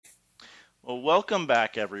Well, welcome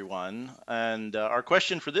back, everyone. And our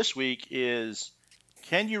question for this week is,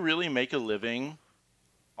 can you really make a living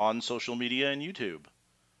on social media and YouTube?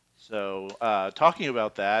 So, talking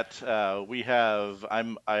about that, I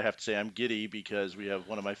have to say, I'm giddy because we have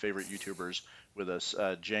one of my favorite YouTubers with us,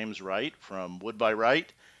 James Wright from Wood by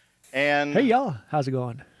Wright, Hey and y'all, how's it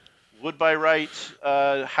going? Wood by Wright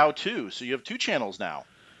How To. So you have two channels now.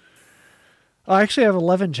 I actually have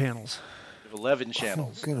 11 channels. You have 11 Oh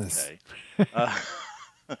channels. goodness. Okay. Uh,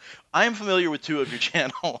 I am familiar with two of your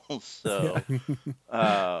channels, Yeah.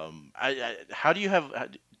 so how do you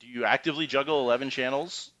do you actively juggle 11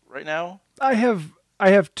 channels right now? I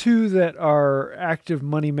have two that are active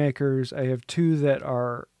money makers. I have two that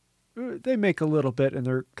are they make a little bit and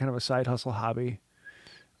they're kind of a side hustle hobby.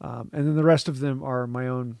 And then the rest of them are my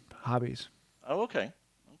own hobbies. Oh, okay.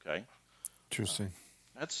 Okay. Uh, Interesting.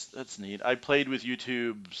 that's neat. I played with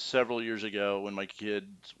YouTube several years ago when my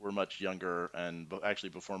kids were much younger and actually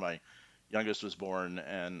before my youngest was born,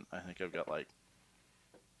 and I think I've got like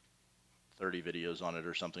 30 videos on it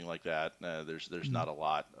or something like that. There's Mm. not a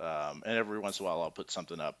lot. And every once in a while I'll put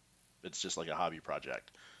something up. It's just like a hobby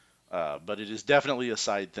project. But it is definitely a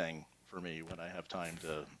side thing for me when I have time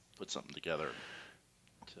to put something together.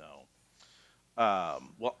 So,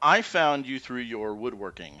 well, I found you through your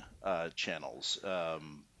woodworking channels. Are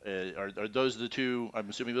those the two? I'm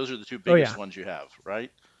assuming those are the two Oh biggest yeah, ones you have,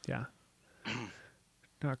 right? yeah.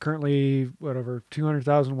 Currently, whatever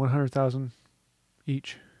 200,000, 100,000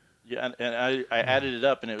 each. Yeah, and I added it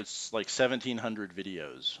up, and it was like 1,700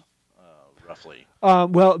 videos, roughly.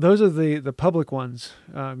 Well, those are the public ones.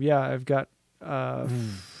 Yeah, I've got. Uh,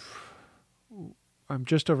 Mm. I'm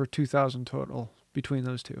just over 2,000 total between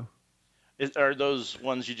those two. Are those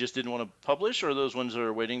ones you just didn't want to publish, or are those ones that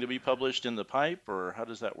are waiting to be published in the pipe, or how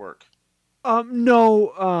does that work?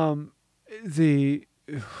 No, the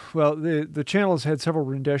the channel has had several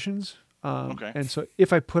renditions, Okay. and so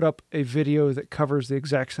if I put up a video that covers the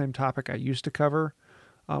exact same topic I used to cover,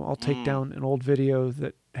 I'll take Mm. down an old video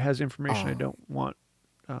that has information I Oh. don't want.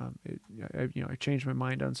 I change my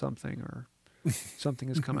mind on something or something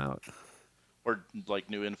has come out. Or like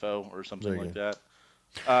new info or something There like you that.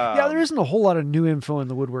 Yeah, there Um, isn't a whole lot of new info in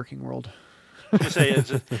the woodworking world. I was gonna say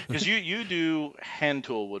it's because you do hand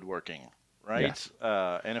tool woodworking, right? Yes.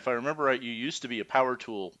 And if I remember right, you used to be a power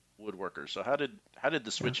tool woodworker. So how did the Yeah.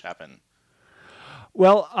 switch happen?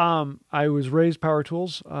 Well, I was raised power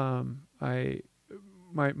tools. I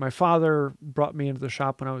my father brought me into the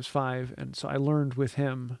shop when I was 5, and so I learned with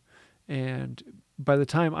him. And by the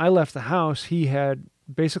time I left the house, he had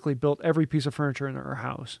basically built every piece of furniture in our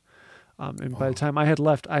house. And by the Oh. time I had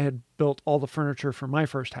left, I had built all the furniture for my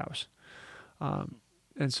first house. Um,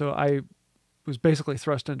 and so I was basically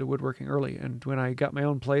thrust into woodworking early. And when I got my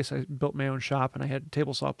own place, I built my own shop, and I had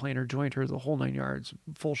table saw planer, jointer, the whole 9 yards,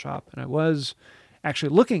 full shop. And I was actually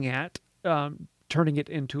looking at turning it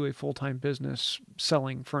into a full time business,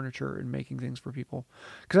 selling furniture and making things for people,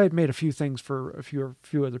 because I had made a few things for a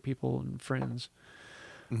few other people and friends.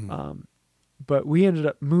 Mm. Um, but we ended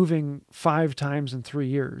up moving 5 times in 3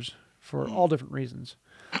 years for Mm. all different reasons.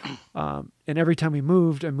 And every time we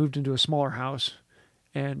moved, I moved into a smaller house,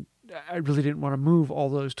 and I really didn't want to move all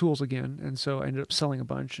those tools again. And so I ended up selling a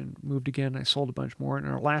bunch and moved again. I sold a bunch more. And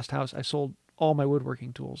in our last house, I sold all my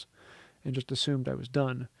woodworking tools and just assumed I was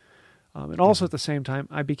done. And also Mm. at the same time,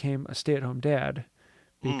 I became a stay at home dad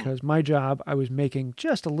Mm. because my job, I was making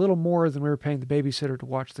just a little more than we were paying the babysitter to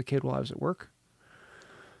watch the kid while I was at work.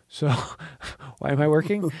 So why am I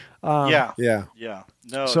working? Um, Yeah, Yeah. yeah.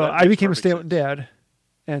 No, so that I makes became a perfect stay at home sense. dad.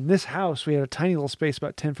 And this house, we had a tiny little space,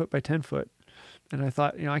 about 10 foot by 10 foot. And I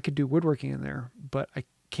thought, I could do woodworking in there, but I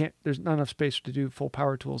can't, there's not enough space to do full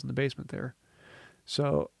power tools in the basement there.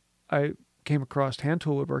 So I came across hand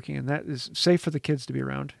tool woodworking, and that is safe for the kids to be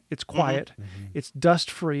around. It's Hmm. quiet. Hmm. It's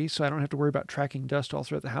dust free, so I don't have to worry about tracking dust all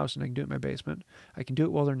throughout the house, and I can do it in my basement. I can do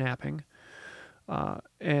it while they're napping.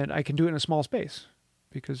 And I can do it in a small space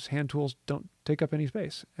because hand tools don't take up any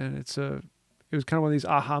space. And it was kind of one of these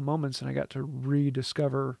aha moments, and I got to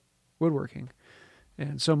rediscover woodworking.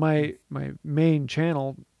 And so my main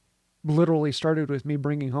channel literally started with me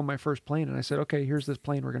bringing home my first plane, and I said, okay, here's this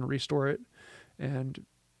plane, we're going to restore it, and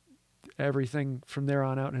everything from there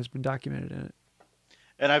on out has been documented in it.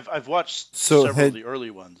 And I've watched So several of had the early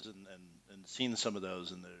ones and seen some of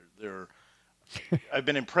those, and they're I've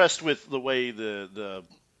been impressed with the way the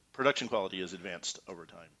production quality has advanced over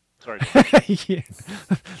time. Sorry to interrupt. Yeah.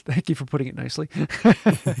 Thank you for putting it nicely.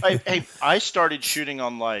 I started shooting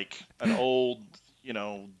on like an old,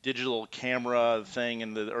 digital camera thing,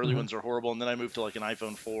 and the early Uh-huh. ones are horrible. And then I moved to like an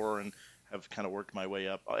iPhone 4 and have kind of worked my way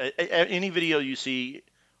up. Any video you see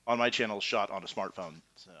on my channel is shot on a smartphone.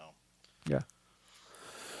 So Yeah.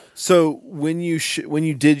 So when you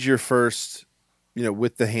did your first,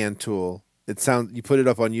 with the hand tool, you put it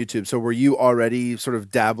up on YouTube. So were you already sort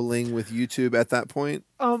of dabbling with YouTube at that point?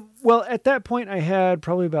 Well, at that point, I had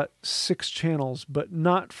probably about 6 channels, but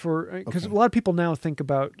not for because Okay. a lot of people now think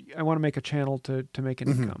about I want to make a channel to make an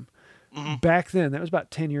income. mhm. Back then, that was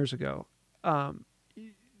about 10 years ago.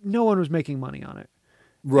 No one was making money on it.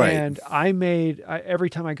 Right. And every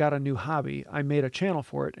time I got a new hobby, I made a channel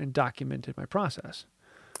for it and documented my process.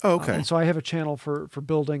 Oh, okay. And so I have a channel for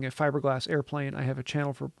building a fiberglass airplane. I have a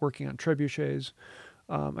channel for working on trebuchets.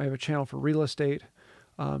 I have a channel for real estate,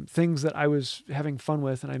 things that I was having fun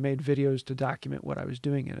with, and I made videos to document what I was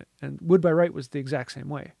doing in it. And Wood by Wright was the exact same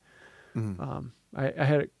way. I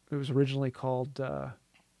had it was originally called. I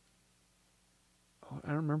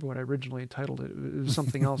don't remember what I originally titled it. It was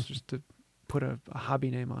something else, just to put a hobby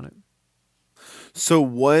name on it. So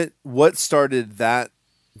what started that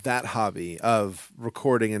hobby of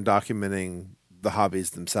recording and documenting the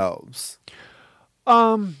hobbies themselves?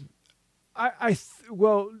 Well,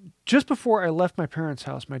 just before I left my parents'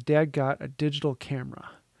 house, my dad got a digital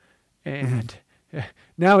camera, and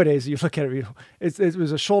nowadays you look at it, it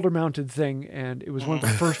was a shoulder-mounted thing, and it was one of the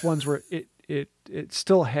first ones where it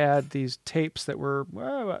still had these tapes that were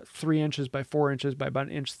about 3 inches by 4 inches by about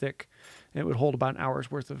an inch thick, and it would hold about an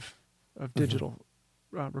hour's worth of digital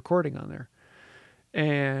recording on there,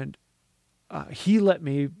 and he let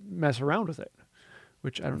me mess around with it,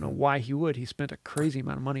 which I don't know why he would. He spent a crazy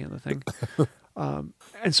amount of money on the thing.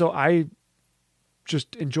 And so I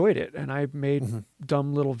just enjoyed it. And I made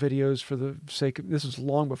dumb little videos for the sake of, this was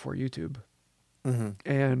long before YouTube.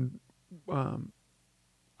 And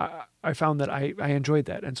I found that I enjoyed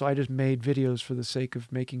that. And so I just made videos for the sake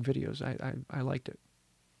of making videos. I liked it.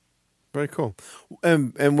 Very cool.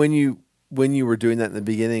 And when you were doing that in the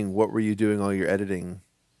beginning, what were you doing all your editing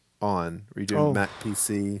on? Were you doing Mac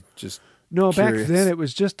PC? Just no, curious. back then it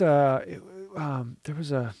was just there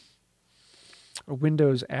was a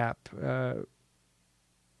Windows app,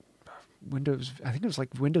 Windows. I think it was like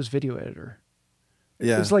Windows Video Editor.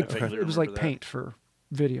 Yeah, it was like I it was like remember that. Paint for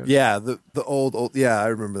videos. Yeah, the old. Yeah, I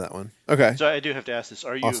remember that one. Okay. So I do have to ask this: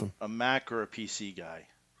 are you Awesome. a Mac or a PC guy?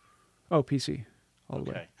 Oh, PC, all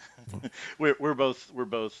the way. Okay, we're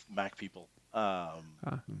both Mac people,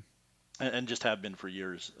 and just have been for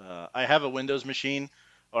years. I have a Windows machine,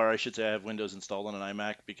 or I should say, I have Windows installed on an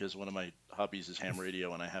iMac because one of my hobbies is ham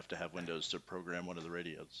radio, and I have to have Windows to program one of the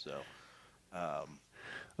radios. So,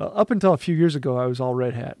 Up until a few years ago, I was all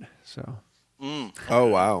Red Hat. So. Oh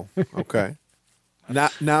wow. Okay. Now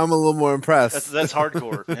I'm a little more impressed. that's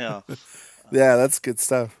hardcore. Yeah. Yeah, that's good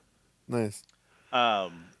stuff. Nice.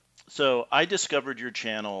 So I discovered your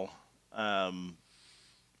channel,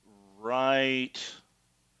 right,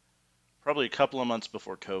 probably a couple of months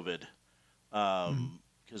before COVID,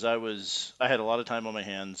 because I had a lot of time on my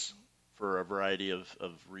hands for a variety of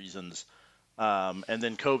reasons, and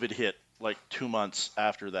then COVID hit like 2 months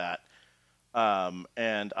after that.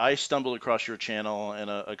 And I stumbled across your channel and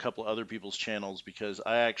a couple other people's channels because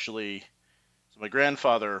so my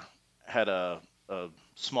grandfather had a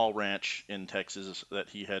small ranch in Texas that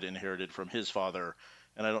he had inherited from his father.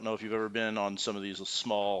 And I don't know if you've ever been on some of these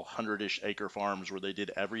small 100-ish acre farms where they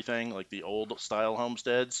did everything, like the old style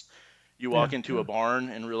homesteads. You walk into a barn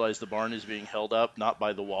and realize the barn is being held up not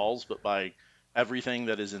by the walls, but by everything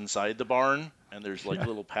that is inside the barn. And there's like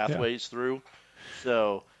little pathways through.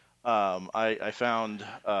 So I found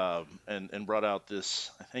and brought out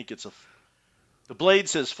this, I think the blade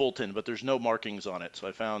says Fulton, but there's no markings on it. So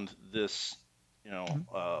I found this,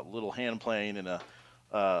 little hand plane and a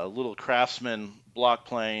little Craftsman block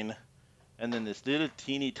plane, and then this little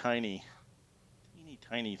teeny tiny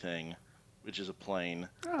thing, which is a plane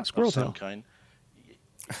Squirrel of some tail. kind.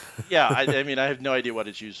 Yeah, I mean, I have no idea what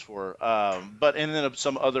it's used for. And then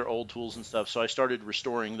some other old tools and stuff. So I started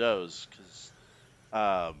restoring those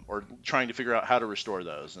or trying to figure out how to restore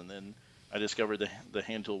those. And then I discovered the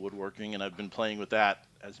hand tool woodworking, and I've been playing with that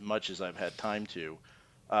as much as I've had time to.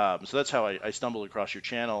 So that's how I stumbled across your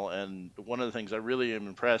channel. And one of the things I really am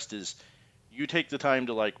impressed is you take the time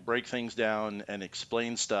to like break things down and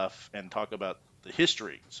explain stuff and talk about the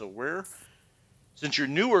history. So since you're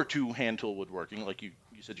newer to hand tool woodworking, like you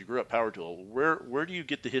said you grew up power tool, where do you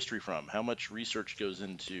get the history from? How much research goes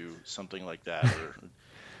into something like that?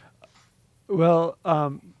 Well,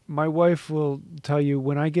 my wife will tell you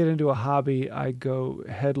when I get into a hobby, I go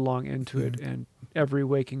headlong into it, and every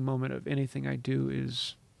waking moment of anything I do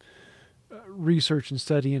is research and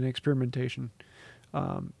study and experimentation.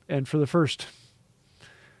 And for the first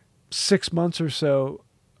 6 months or so,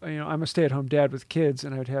 I'm a stay-at-home dad with kids,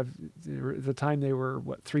 and I'd have the time they were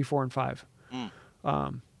what 3, 4, and 5.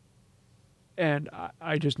 Um, and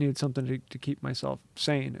I just needed something to keep myself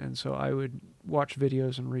sane, and so I would watch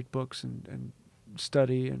videos and read books and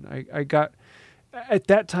study. And I got at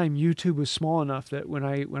that time YouTube was small enough that when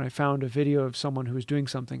I found a video of someone who was doing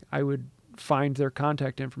something, I would find their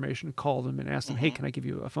contact information, call them, and ask them, "Hey, can I give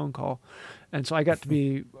you a phone call?" And so I got to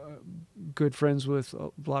be good friends with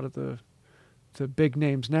a lot of the big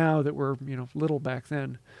names now that were little back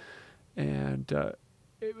then, and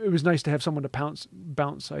it was nice to have someone to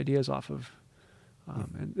bounce ideas off of.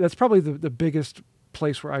 And that's probably the biggest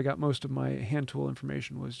place where I got most of my hand tool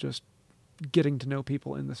information, was just getting to know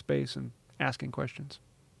people in the space and asking questions.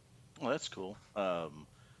 Well, that's cool.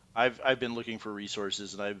 I've been looking for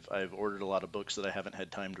resources, and I've ordered a lot of books that I haven't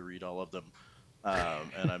had time to read all of them,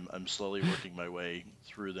 and I'm slowly working my way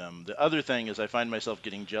through them. The other thing is I find myself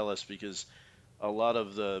getting jealous because a lot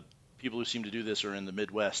of the people who seem to do this are in the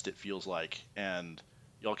Midwest, it feels like, and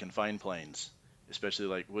y'all can find planes, especially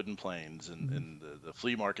like wooden planes and the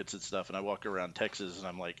flea markets and stuff. And I walk around Texas, and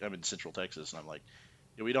I'm in Central Texas, and I'm like,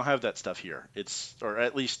 yeah, we don't have that stuff here. Or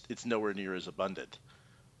at least it's nowhere near as abundant.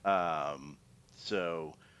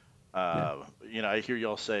 So, I hear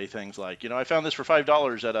y'all say things like, I found this for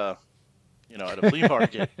 $5 at a flea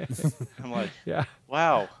market. I'm like, Yeah.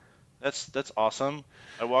 wow, that's awesome.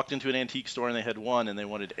 I walked into an antique store and they had one, and they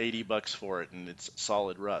wanted $80 for it, and it's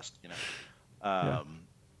solid rust.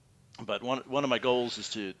 But one of my goals is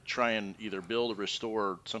to try and either build or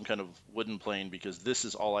restore some kind of wooden plane, because this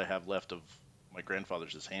is all I have left of my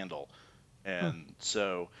grandfather's handle. And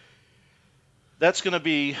so that's going to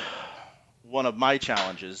be one of my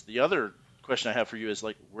challenges. The other question I have for you is,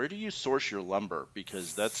 like, where do you source your lumber?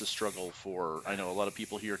 Because that's a struggle for, I know, a lot of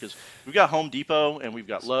people here, because we've got Home Depot and we've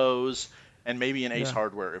got Lowe's and maybe an Ace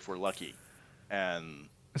Hardware if we're lucky. And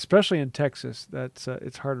especially in Texas, that's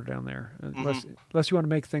it's harder down there, unless you want to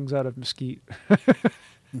make things out of mesquite.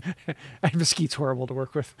 Mesquite's horrible to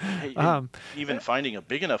work with. Even finding a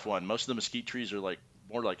big enough one, most of the mesquite trees are like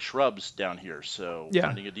more like shrubs down here, so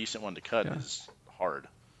finding a decent one to cut is hard.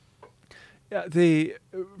 Yeah,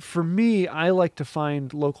 for me, I like to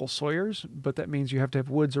find local sawyers, but that means you have to have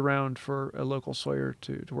woods around for a local sawyer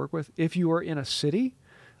to work with. If you are in a city,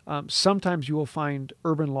 sometimes you will find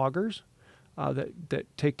urban loggers that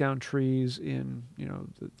take down trees in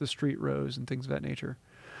the street rows and things of that nature.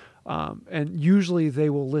 And usually they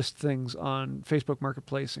will list things on Facebook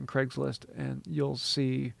Marketplace and Craigslist, and you'll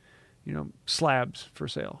see, slabs for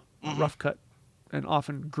sale, rough cut, and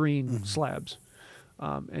often green slabs.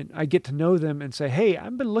 And I get to know them and say, "Hey,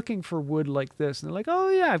 I've been looking for wood like this," and they're like, "Oh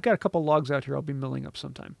yeah, I've got a couple logs out here. I'll be milling up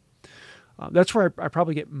sometime." That's where I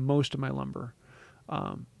probably get most of my lumber.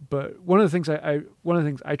 But one of the things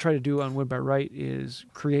I try to do on Wood by Wright is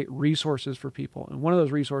create resources for people, and one of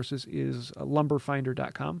those resources is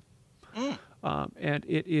lumberfinder.com. And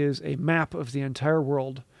it is a map of the entire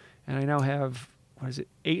world, and I now have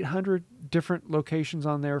 800 different locations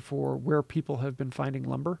on there for where people have been finding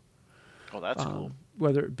lumber. Oh, that's cool.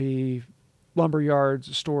 Whether it be lumber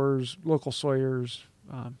yards, stores, local sawyers,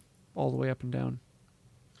 all the way up and down.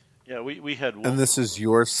 Yeah, we had one. And this is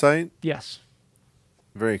your site? Yes.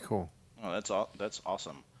 Very cool. Oh, that's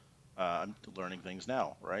awesome. I'm learning things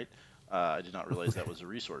now, right? I did not realize that was a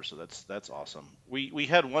resource, so that's awesome. We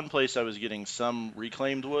had one place I was getting some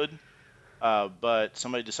reclaimed wood, but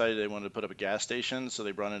somebody decided they wanted to put up a gas station, so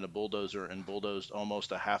they brought in a bulldozer and bulldozed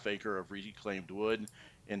almost a half acre of reclaimed wood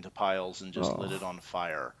into piles and just lit it on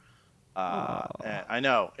fire. And I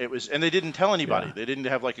know it was, and they didn't tell anybody. Yeah. They didn't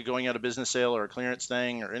have like a going out of business sale or a clearance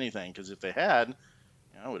thing or anything, because if they had,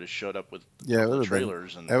 I would have showed up with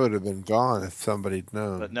trailers. That would have been gone if somebody'd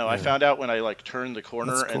known. But no, I found out when I turned the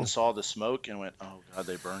corner and saw the smoke and went, "Oh God,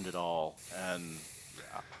 they burned it all." And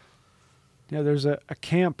yeah, there's a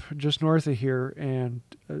camp just north of here, and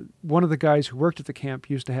one of the guys who worked at the camp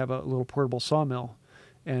used to have a little portable sawmill,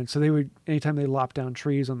 and so they would, anytime they lopped down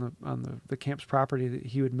trees on the camp's property,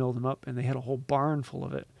 he would mill them up, and they had a whole barn full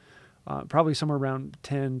of it, probably somewhere around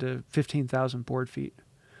 10 to 15,000 board feet.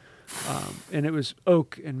 And it was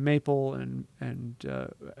oak and maple and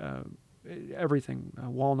everything,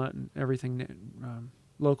 walnut and everything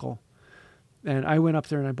local. And I went up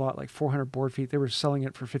there and I bought like 400 board feet. They were selling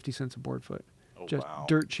it for 50 cents a board foot. Oh, just wow.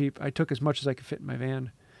 Dirt cheap. I took as much as I could fit in my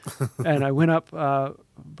van. And I went up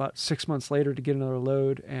about 6 months later to get another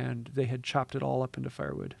load, and they had chopped it all up into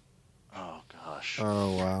firewood. Oh gosh.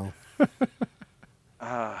 Oh wow.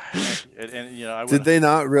 Did they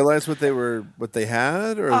not realize what they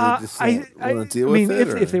had, or they just want to deal with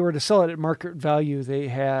it? If they were to sell it at market value, they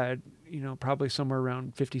had probably somewhere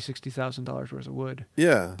around $50,000-$60,000 worth of wood.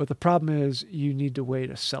 Yeah. But the problem is you need a way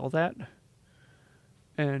to sell that.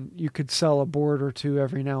 And you could sell a board or two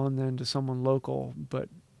every now and then to someone local, but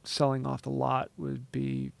selling off the lot would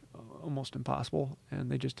be almost impossible,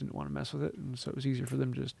 and they just didn't want to mess with it. And so it was easier for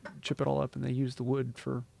them to just chip it all up, and they used the wood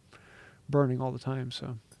for burning all the time.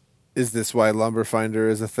 So Is this why Lumber Finder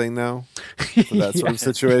is a thing now? For that sort of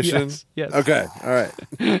situation? Yes. Okay. All right.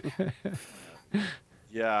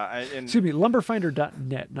 Yeah. Excuse me,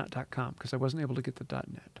 lumberfinder.net, not .com, because I wasn't able to get the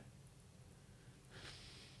 .net.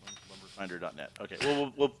 Lumberfinder.net. Okay.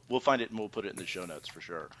 Well, we'll find it and we'll put it in the show notes for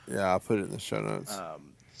sure. Yeah, I'll put it in the show notes.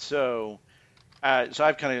 So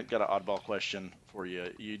I've kind of got an oddball question for you.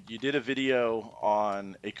 You did a video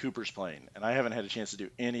on a Cooper's plane, and I haven't had a chance to do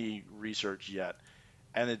any research yet.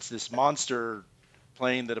 And it's this monster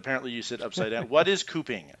plane that apparently you sit upside down. What is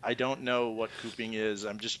cooping? I don't know what cooping is.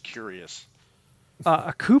 I'm just curious.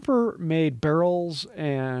 A Cooper made barrels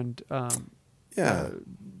and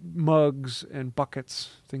mugs and buckets,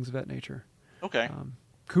 things of that nature. Okay.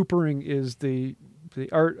 Coopering is the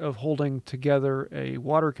art of holding together a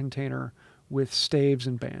water container with staves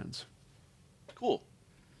and bands. Cool.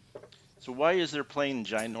 So why is their plane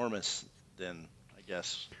ginormous then, I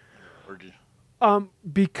guess?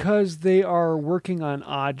 Because they are working on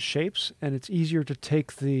odd shapes, and it's easier to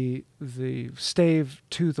take the stave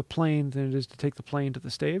to the plane than it is to take the plane to the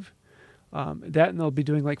stave. And they'll be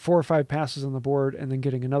doing like 4 or 5 passes on the board and then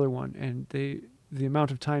getting another one. And the amount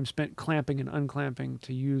of time spent clamping and unclamping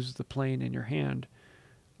to use the plane in your hand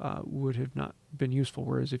would have not been useful.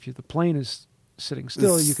 Whereas if the plane is sitting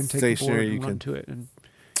still, you can take the board and run to it, and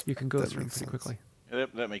you can go through pretty quickly. Yeah,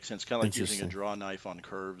 that makes sense. Kind of like using a draw knife on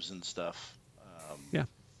curves and stuff. Yeah.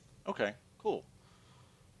 Okay, cool.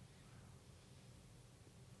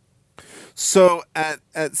 So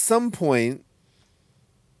at some point,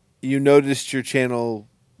 you noticed your channel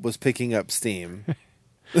was picking up steam.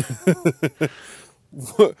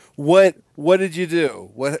 What did you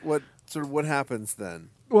do? What happens then?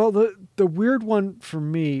 Well, the weird one for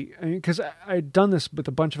me, because I'd done this with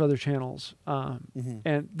a bunch of other channels,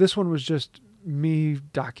 and this one was just me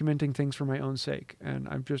documenting things for my own sake, and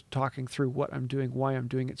I'm just talking through what I'm doing, why I'm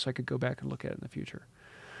doing it, so I could go back and look at it in the future.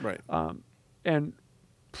 Right. And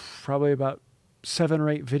probably about 7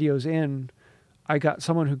 or 8 videos in, I got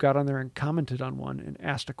someone who got on there and commented on one and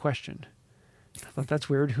asked a question. I thought, that's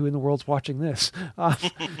weird. Who in the world's watching this?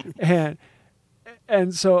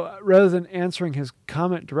 And so rather than answering his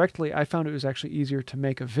comment directly, I found it was actually easier to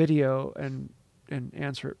make a video and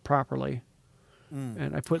answer it properly.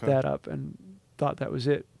 And I put that up and thought that was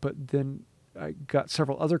it. But then I got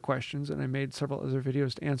several other questions, and I made several other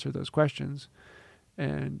videos to answer those questions.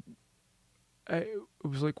 And it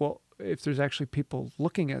was like, well, if there's actually people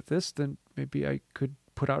looking at this, then maybe I could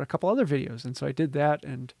put out a couple other videos. And so I did that,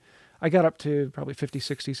 and I got up to probably 50,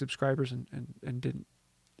 60 subscribers and didn't.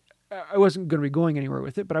 I wasn't going to be going anywhere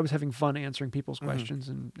with it, but I was having fun answering people's questions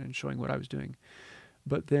and showing what I was doing.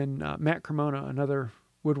 But then Matt Cremona, another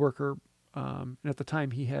woodworker, and at the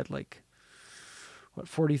time he had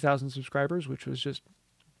 40,000 subscribers, which was just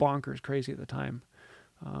bonkers crazy at the time.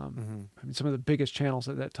 I mean, some of the biggest channels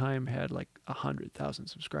at that time had 100,000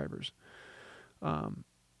 subscribers.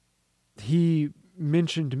 He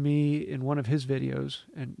mentioned me in one of his videos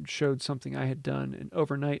and showed something I had done, and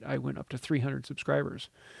overnight I went up to 300 subscribers.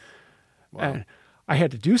 Wow. And I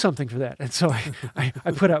had to do something for that, and so I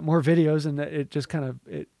put out more videos, and it just kind of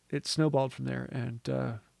it snowballed from there. And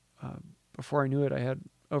before I knew it, I had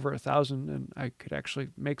over 1,000, and I could actually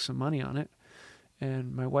make some money on it.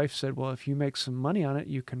 And my wife said, well, if you make some money on it,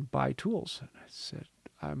 you can buy tools. And I said,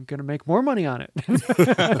 I'm going to make more money on it.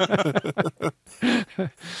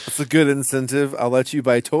 That's a good incentive. I'll let you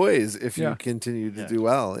buy toys if you continue to do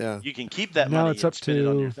well. Yeah. You can keep that now money it's up spend it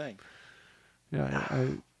on your thing. Yeah.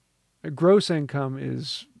 A gross income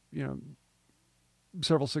is,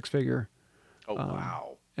 several 6-figure. Oh,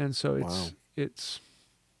 wow. And so it's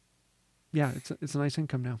a nice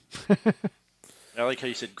income now. I like how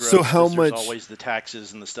you said gross. So how much? There's always the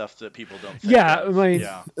taxes and the stuff that people don't think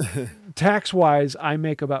of. Tax-wise, I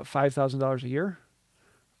make about $5,000 a year,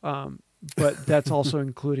 but that's also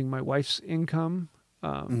including my wife's income.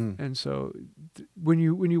 And so when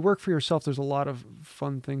you work for yourself, there's a lot of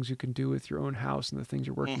fun things you can do with your own house and the things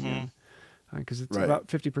you're working in. Because it's about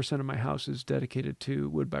 50% of my house is dedicated to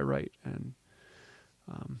Wood by Wright, and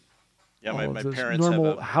my those parents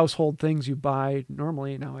normal household things you buy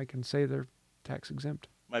normally, now I can say they're tax exempt.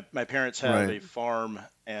 My parents have a farm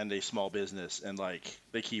and a small business, and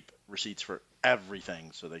they keep receipts for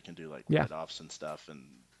everything, so they can do write-offs and stuff. And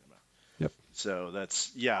So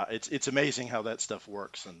that's yeah, it's amazing how that stuff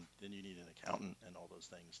works, and then you need an accountant and all those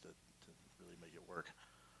things to really make it work.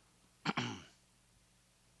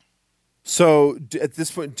 So at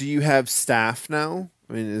this point, do you have staff now?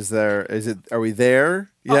 I mean, are we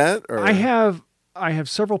there yet? Or I have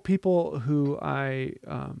several people who I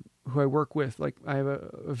work with. Like I have a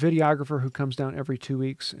videographer who comes down every 2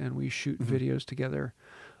 weeks and we shoot videos together.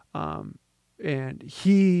 And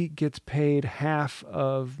he gets paid half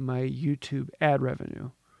of my YouTube ad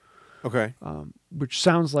revenue. Okay. Which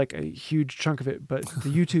sounds like a huge chunk of it, but the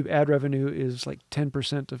YouTube ad revenue is like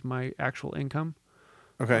 10% of my actual income.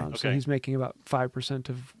 Okay. So Okay. he's making about 5%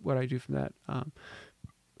 of what I do from that.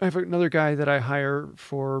 I have another guy that I hire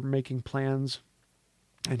for making plans,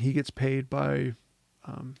 and he gets paid by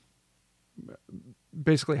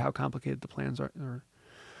basically how complicated the plans are.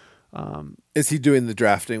 Is he doing the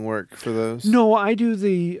drafting work for those? No, I do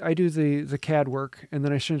the CAD work, and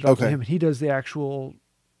then I send it off to Okay. him, and he does the actual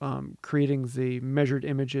creating the measured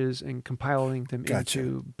images and compiling them Gotcha.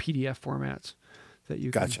 into PDF formats that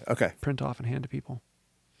you can Gotcha. Okay. print off and hand to people.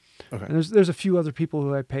 Okay. And there's a few other people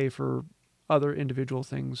who I pay for other individual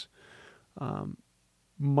things.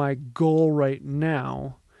 My goal right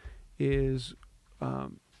now is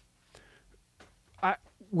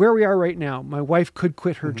where we are right now. My wife could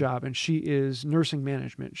quit her job, and she is nursing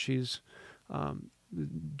management. She's the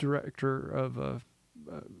director of a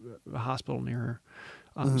hospital near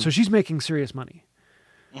her. So she's making serious money.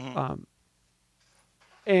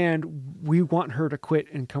 And we want her to quit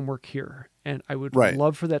and come work here. And I would Right.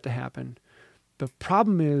 love for that to happen. The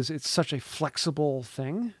problem is it's such a flexible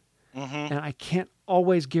thing, and I can't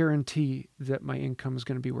always guarantee that my income is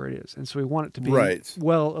going to be where it is. And so we want it to be Right.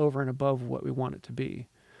 well over and above what we want it to be.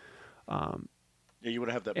 Yeah, you want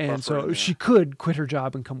to have that. And buffer in so there. she could quit her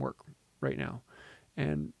job and come work right now.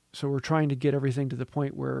 And so we're trying to get everything to the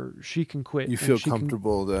point where she can quit. You and feel she can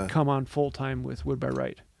comfortable to come on full time with Wood by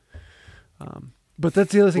Wright. But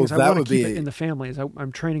that's the other thing Well, is I that want would to keep be- it in the family. Is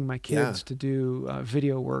I'm training my kids Yeah. to do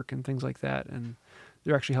video work and things like that, and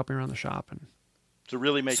they're actually helping around the shop. And to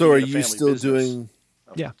really make. So it are a you family still business. doing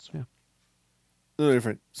Oh, yeah, sorry. yeah. no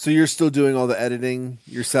different? So you're still doing all the editing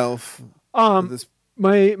yourself? at this-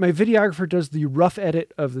 My videographer does the rough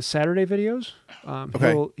edit of the Saturday videos.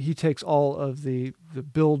 Okay. He takes all of the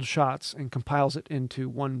build shots and compiles it into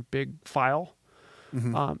one big file,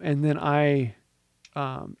 and then I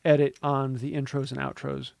edit on the intros and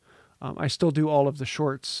outros. I still do all of the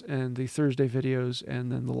shorts and the Thursday videos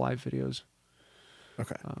and then the live videos.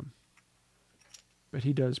 Okay. But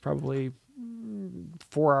he does probably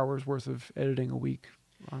 4 hours worth of editing a week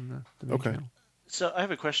on the main Okay. channel. So I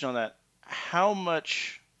have a question on that. How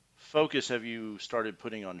much focus have you started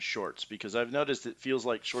putting on shorts? Because I've noticed it feels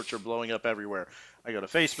like shorts are blowing up everywhere. I go to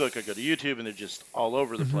Facebook, I go to YouTube, and they're just all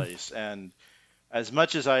over the place. And as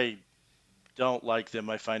much as I don't like them,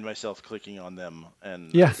 I find myself clicking on them,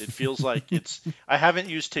 and Yeah. it feels like it's. I haven't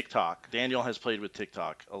used TikTok. Daniel has played with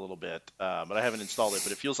TikTok a little bit, but I haven't installed it.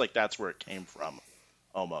 But it feels like that's where it came from,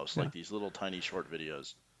 almost Yeah. like these little tiny short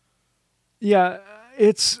videos. Yeah,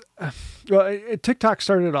 it's TikTok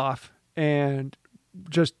started off and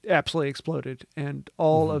just absolutely exploded, and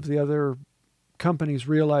all of the other companies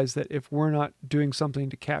realized that if we're not doing something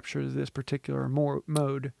to capture this particular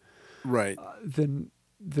mode, Right. then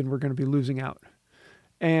we're going to be losing out.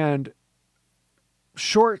 And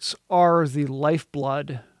shorts are the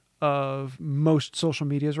lifeblood of most social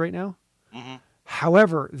medias right now. Hmm.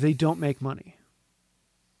 However, they don't make money.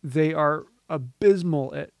 They are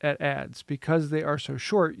abysmal at ads because they are so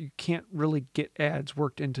short. You can't really get ads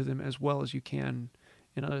worked into them as well as you can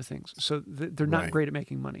in other things. So they're not Right. great at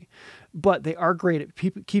making money, but they are great at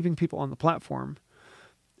keeping people on the platform,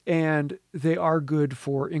 and they are good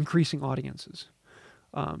for increasing audiences.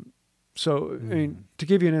 So, I mean, to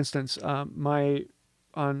give you an instance, my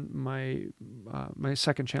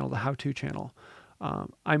second channel, the How To channel,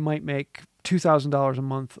 I might make $2,000 a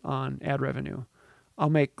month on ad revenue. I'll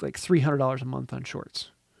make like $300 a month on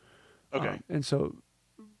shorts. Okay. And so,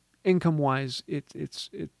 income wise,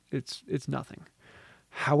 it's nothing.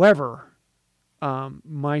 However,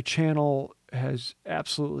 my channel has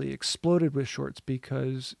absolutely exploded with shorts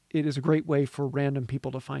because it is a great way for random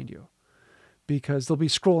people to find you, because they'll be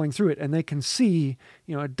scrolling through it and they can see,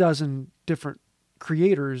 a dozen different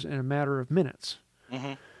creators in a matter of minutes.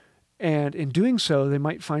 Hmm. And in doing so, they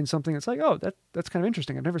might find something that's like, oh, that's kind of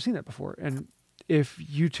interesting. I've never seen that before. And if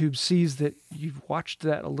YouTube sees that you've watched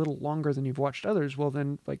that a little longer than you've watched others, well,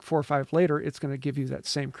 then like 4 or 5 later, it's going to give you that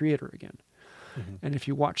same creator again. And if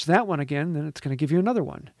you watch that one again, then it's going to give you another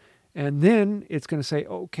one. And then it's going to say,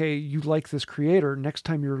 okay, you like this creator. Next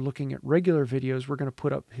time you're looking at regular videos, we're going to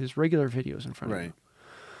put up his regular videos in front of you.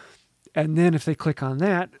 And then if they click on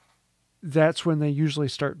that, that's when they usually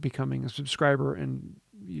start becoming a subscriber, and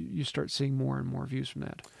you start seeing more and more views from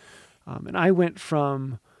that. And I went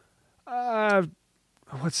from, I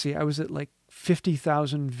was at like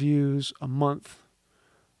 50,000 views a month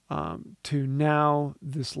to now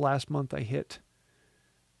this last month I hit,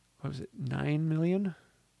 9 million?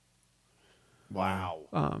 Wow.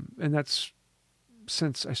 And that's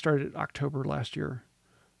since I started October last year.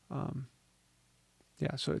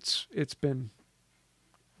 So it's been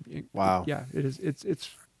wow. It is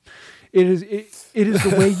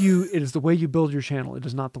the way you build your channel. It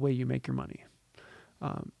is not the way you make your money.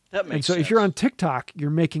 That makes and so sense. if you're on TikTok, you're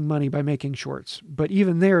making money by making shorts. But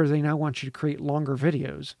even there, they now want you to create longer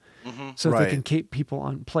videos so that they can keep people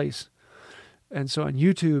on place. And so on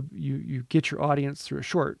YouTube, you get your audience through a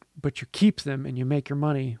short, but you keep them and you make your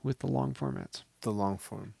money with the long formats. The long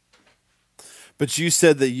form. But you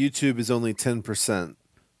said that YouTube is only 10%.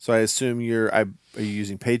 So I assume are you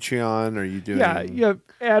using Patreon? Are you doing? Yeah, you have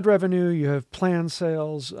ad revenue. You have plan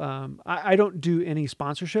sales. I don't do any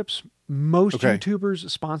sponsorships. Most YouTubers'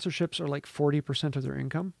 sponsorships are like 40% of their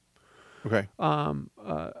income. Okay.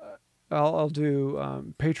 I'll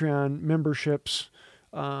do Patreon memberships,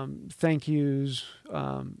 thank yous.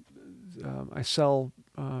 I sell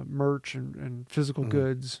merch and physical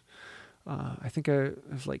goods. I think I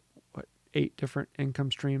have like 8 different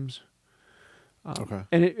income streams.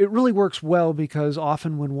 And it really works well because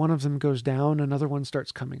often when one of them goes down, another one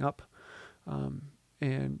starts coming up.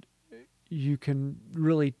 And you can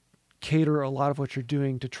really cater a lot of what you're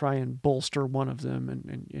doing to try and bolster one of them.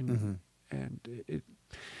 And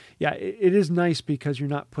it is nice because you're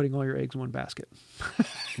not putting all your eggs in one basket.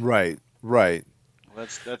 Right. Well,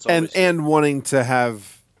 that's always and wanting to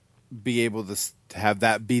be able to have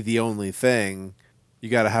that be the only thing. You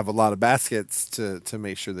got to have a lot of baskets to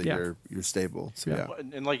make sure that you're stable. So, yeah.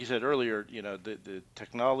 And like you said earlier, the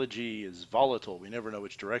technology is volatile. We never know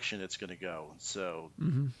which direction it's going to go. So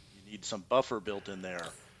you need some buffer built in there.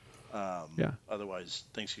 Otherwise,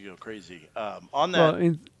 things could go crazy. On that,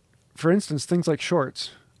 well, for instance, things like shorts.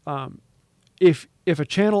 If a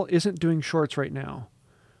channel isn't doing shorts right now,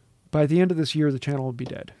 by the end of this year, the channel will be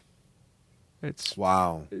dead. It's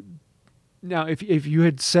wow. Now, if you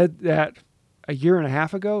had said that a year and a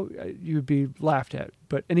half ago, you would be laughed at.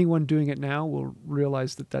 But anyone doing it now will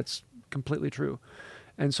realize that that's completely true.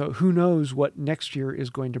 And so who knows what next year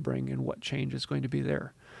is going to bring and what change is going to be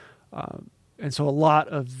there. And so a lot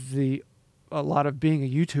of being a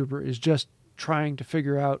YouTuber is just trying to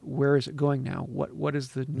figure out where is it going now? What is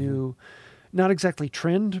the new, not exactly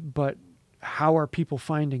trend, but how are people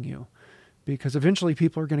finding you? Because eventually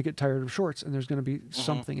people are going to get tired of shorts and there's going to be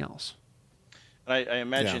something else. I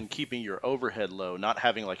imagine keeping your overhead low, not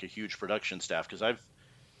having like a huge production staff, because I've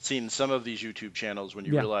seen some of these YouTube channels when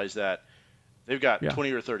you realize that they've got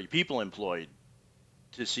 20 or 30 people employed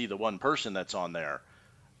to see the one person that's on there.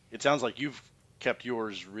 It sounds like you've kept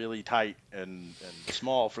yours really tight and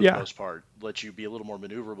small for the most part, let you be a little more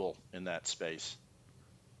maneuverable in that space.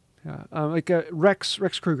 Yeah, like Rex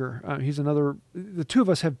Kruger, he's another. The two of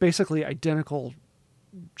us have basically identical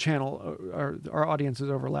channel. Our audiences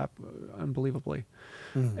overlap unbelievably,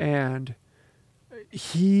 and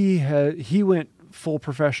he went full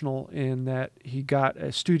professional in that he got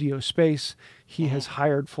a studio space. He has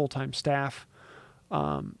hired full-time staff,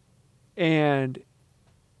 and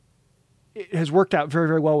it has worked out very,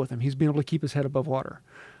 very well with him. He's been able to keep his head above water.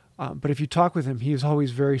 But if you talk with him, he is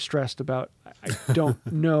always very stressed about, I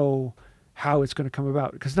don't know how it's going to come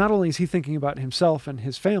about. Because not only is he thinking about himself and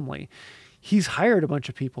his family, he's hired a bunch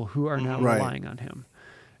of people who are now relying on him.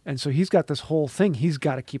 And so he's got this whole thing he's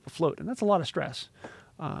got to keep afloat. And that's a lot of stress.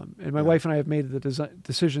 And my wife and I have made the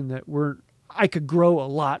decision that I could grow a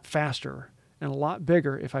lot faster and a lot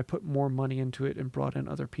bigger if I put more money into it and brought in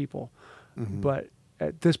other people. But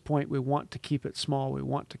at this point, we want to keep it small. We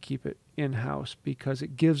want to keep it in-house because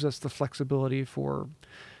it gives us the flexibility for,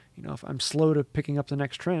 if I'm slow to picking up the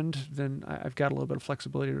next trend, then I've got a little bit of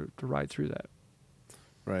flexibility to ride through that.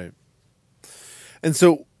 Right. And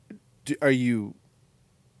so do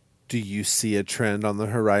you see a trend on the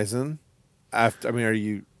horizon? Are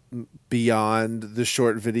you beyond the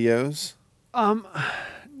short videos?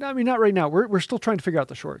 Not right now. We're still trying to figure out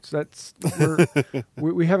the shorts.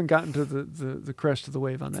 We haven't gotten to the crest of the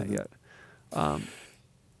wave on that yet.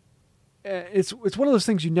 It's one of those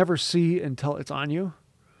things you never see until it's on you.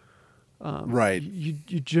 Right.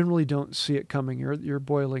 You generally don't see it coming. You're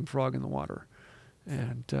boiling frog in the water,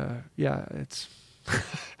 and it's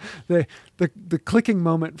The clicking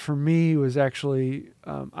moment for me was actually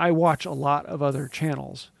I watch a lot of other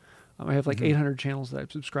channels. I have like 800 channels that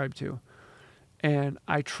I've subscribed to, and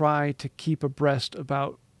I try to keep abreast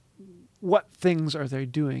about what things are they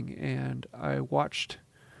doing. And I watched,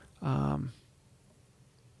 I don't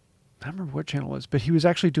remember what channel it was, but he was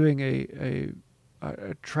actually doing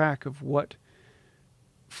a track of what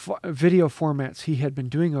video formats he had been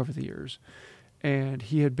doing over the years, and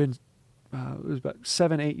he had been. It was about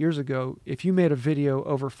 7-8 years ago. If you made a video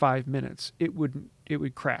over 5 minutes, it would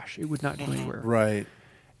crash. It would not go anywhere. Right.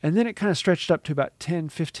 And then it kind of stretched up to about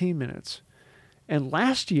 10-15 minutes. And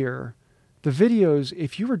last year, the videos,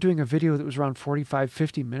 if you were doing a video that was around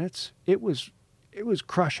 45-50 minutes, it was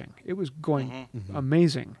crushing. It was going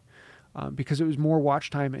amazing because it was more watch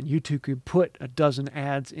time, and YouTube could put a dozen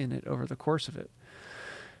ads in it over the course of it.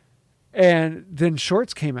 And then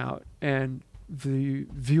Shorts came out, and the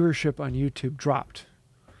viewership on YouTube dropped,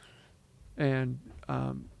 and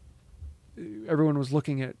everyone was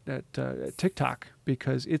looking at TikTok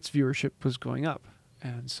because its viewership was going up.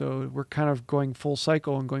 And so we're kind of going full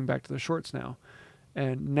cycle and going back to the Shorts now.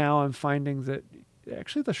 And now I'm finding that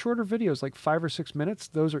actually the shorter videos, like 5 or 6 minutes,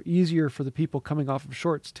 those are easier for the people coming off of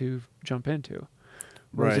Shorts to jump into.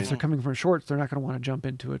 Whereas if they're coming from Shorts, they're not going to want to jump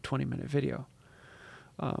into a 20-minute video.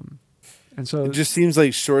 And so it just seems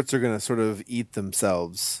like Shorts are going to sort of eat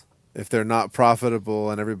themselves. If they're not profitable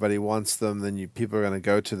and everybody wants them, then people are going to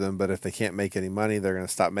go to them. But if they can't make any money, they're going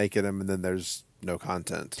to stop making them, and then there's no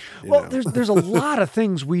content. Well, there's a lot of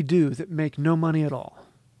things we do that make no money at all,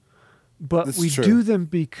 but That's we true. do them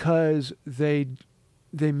because they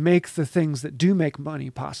make the things that do make money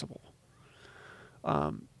possible.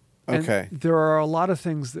 And Okay. there are a lot of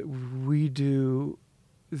things that we do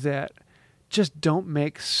that just don't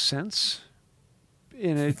make sense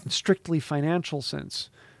in a strictly financial sense,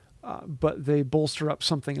 but they bolster up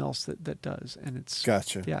something else that does. And it's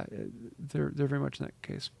Gotcha. Yeah, they're very much in that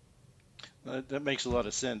case. That makes a lot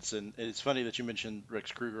of sense, and it's funny that you mentioned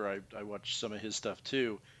Rex Kruger. I watched some of his stuff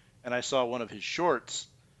too, and I saw one of his shorts,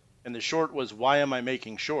 and the short was "Why am I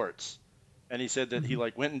making shorts?" And he said that he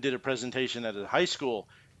like went and did a presentation at a high school,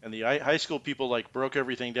 and the high school people like broke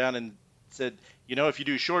everything down and said, if you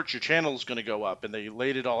do shorts, your channel's going to go up, and they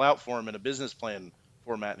laid it all out for him in a business plan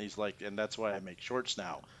format, and he's like, and that's why I make shorts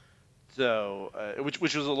now. So, which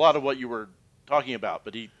was a lot of what you were talking about,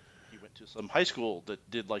 but he went to some high school that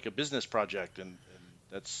did like a business project, and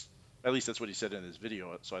that's at least that's what he said in his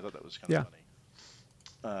video. So I thought that was kind of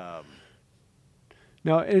funny.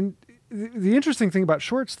 Now, and the interesting thing about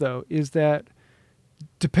Shorts, though, is that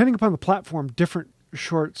depending upon the platform, different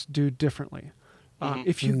Shorts do differently.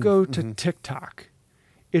 If you go to TikTok,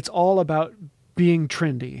 it's all about being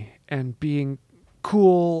trendy and being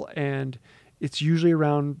cool, and it's usually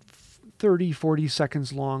around 30-40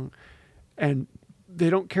 seconds long, and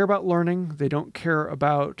they don't care about learning. They don't care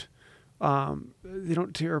about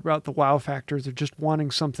the wow factors. They're just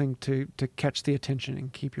wanting something to catch the attention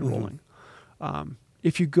and keep you rolling.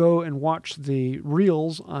 If you go and watch the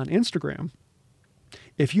reels on Instagram,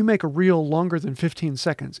 if you make a reel longer than 15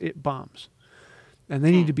 seconds, it bombs. And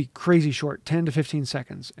they need to be crazy short, 10 to 15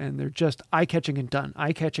 seconds. And they're just eye-catching and done,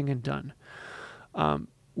 eye-catching and done.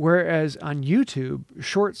 Whereas on YouTube,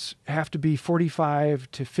 shorts have to be 45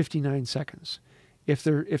 to 59 seconds. If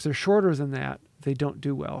they're shorter than that, they don't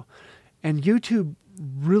do well. And YouTube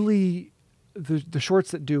really, the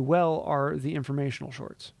shorts that do well are the informational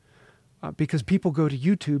shorts. Because people go to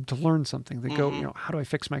YouTube to learn something. They go, how do I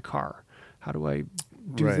fix my car? How do I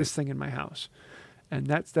do this thing in my house? And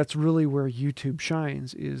that's really where YouTube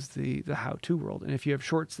shines, is the how-to world. And if you have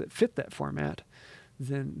shorts that fit that format,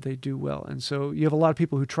 then they do well. And so you have a lot of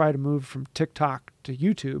people who try to move from TikTok to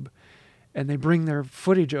YouTube, and they bring their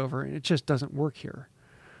footage over, and it just doesn't work here.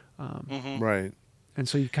 Right. And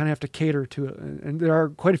so you kind of have to cater to it. And there are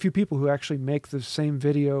quite a few people who actually make the same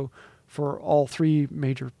video for all three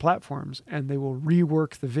major platforms, and they will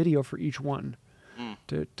rework the video for each one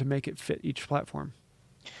to make it fit each platform.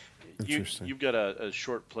 You've got a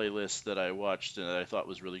short playlist that I watched and that I thought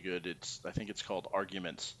was really good. I think it's called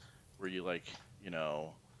Arguments, where you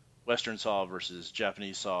Western saw versus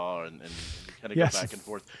Japanese saw, and you kind of go back and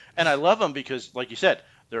forth. And I love them because, like you said,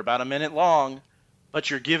 they're about a minute long, but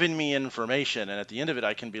you're giving me information, and at the end of it,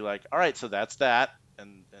 I can be like, all right, so that's that,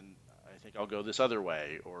 and I think I'll go this other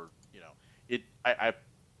way, or I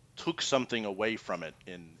took something away from it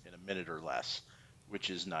in a minute or less, which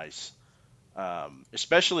is nice.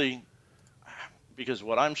 Especially because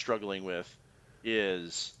what I'm struggling with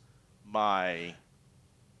is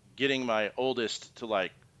getting my oldest to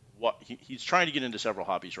he's trying to get into several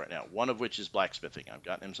hobbies right now. One of which is blacksmithing. I've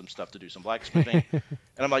gotten him some stuff to do some blacksmithing, and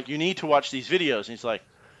I'm like, you need to watch these videos. And he's like,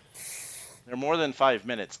 they're more than 5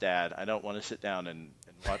 minutes, Dad. I don't want to sit down and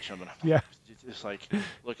watch them. And I'm Yeah. it's like,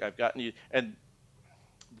 look, I've gotten you, and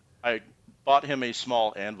I bought him a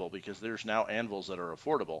small anvil because there's now anvils that are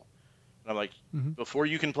affordable. And I'm like, before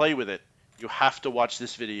you can play with it, you have to watch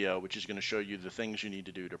this video, which is going to show you the things you need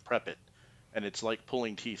to do to prep it. And it's like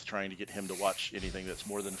pulling teeth trying to get him to watch anything that's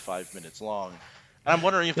more than 5 minutes long. And I'm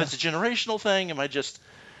wondering if that's a generational thing. Am I just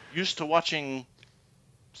used to watching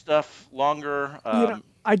stuff longer?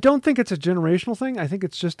 I don't think it's a generational thing. I think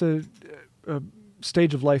it's just a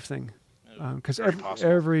stage of life thing. Because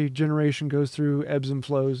every generation goes through ebbs and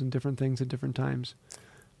flows and different things at different times.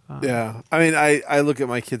 Yeah. I mean, I look at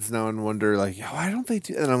my kids now and wonder, like, why don't they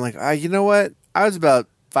do? And I'm like, you know what? I was about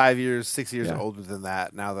 6 years older than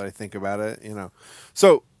that. Now that I think about it,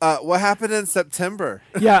 So, what happened in September?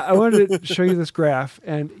 Yeah, I wanted to show you this graph,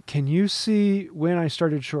 and can you see when I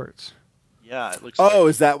started shorts? Yeah, it looks.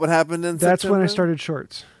 Is that what happened in September? That's when I started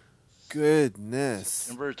shorts. Goodness.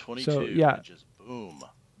 September 22. So, yeah. Just boom.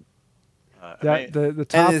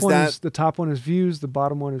 The top one is views. The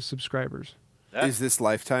bottom one is subscribers. Is this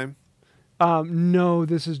lifetime? No,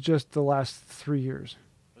 this is just the last 3 years.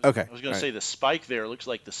 Okay. I was going to say the spike there looks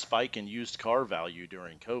like the spike in used car value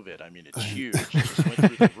during COVID. I mean, it's huge. It just went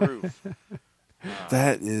through the roof.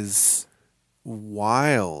 That is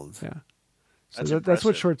wild. Yeah. So that's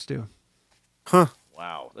what shorts do. Huh.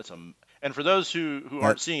 Wow. And for those who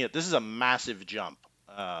aren't seeing it, this is a massive jump.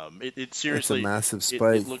 It seriously, it's a massive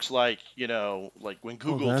spike. It looks like, like when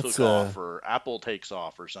Google took off or Apple takes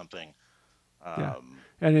off or something. Yeah.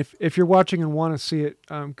 And if you're watching and want to see it,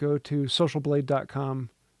 go to socialblade.com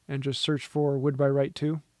and just search for Wood by Wright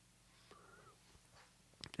 2.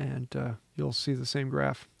 And you'll see the same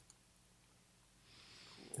graph.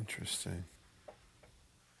 Interesting.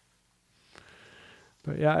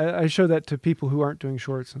 But yeah, I show that to people who aren't doing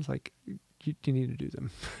shorts, and it's like, you need to do them.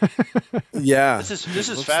 Yeah. This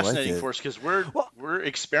is fascinating for us because we're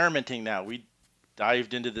experimenting now. We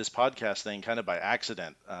dived into this podcast thing kind of by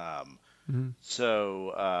accident.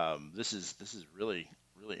 So this is really,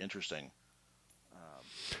 really interesting.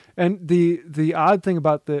 And the odd thing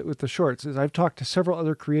about with the shorts is I've talked to several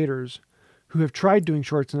other creators who have tried doing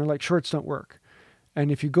shorts, and they're like, shorts don't work. And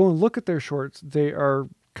if you go and look at their shorts, they are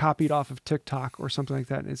copied off of TikTok or something like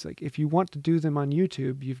that. And it's like, if you want to do them on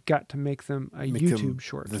YouTube, you've got to make them YouTube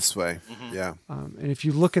short. This way. Yeah. And if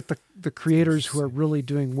you look at the creators who are really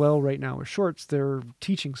doing well right now with shorts, they're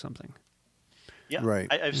teaching something. Yeah,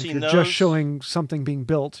 right. I've seen you're those. Just showing something being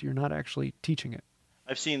built. You're not actually teaching it.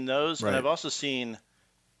 I've seen those, right. And I've also seen,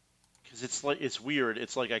 because it's weird.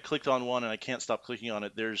 It's like I clicked on one and I can't stop clicking on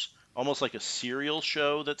it. There's almost like a serial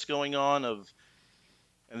show that's going on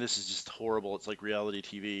and this is just horrible. It's like reality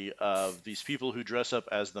TV of these people who dress up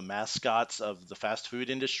as the mascots of the fast food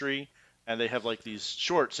industry, and they have like these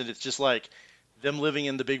shorts, and it's just like them living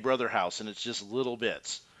in the Big Brother house, and it's just little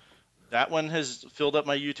bits. That one has filled up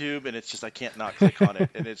my YouTube, and it's just I can't not click on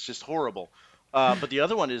it, and it's just horrible. But the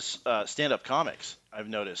other one is stand-up comics. I've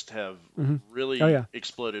noticed have really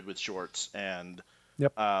exploded with shorts, and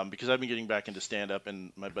because I've been getting back into stand-up,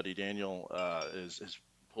 and my buddy Daniel has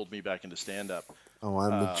pulled me back into stand-up. Oh,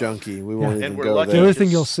 I'm the junkie. We won't even go The there. other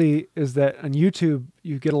thing you'll see is that on YouTube,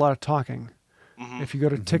 you get a lot of talking. If you go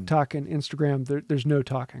to TikTok and Instagram, there's no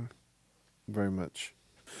talking. Very much.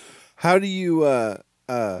 How do you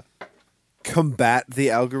combat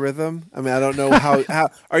the algorithm? I mean, I don't know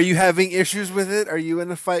how are you having issues with it? Are you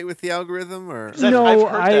in a fight with the algorithm? Or no, I've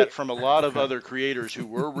heard that from a lot of other creators who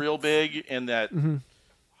were real big in that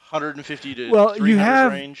 150 to 300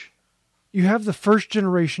 range. You have the first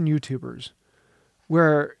generation YouTubers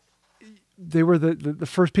where they were the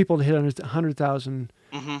first people to hit 100,000.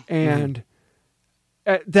 And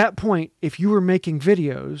at that point, if you were making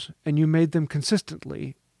videos and you made them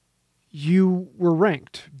consistently, you were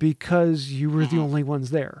ranked because you were the only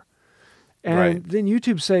ones there. And then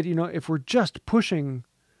YouTube said, if we're just pushing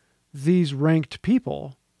these ranked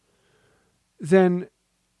people, then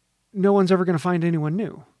no one's ever going to find anyone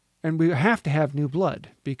new. And we have to have new blood,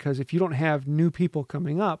 because if you don't have new people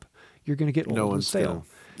coming up, you're going to get old and stale.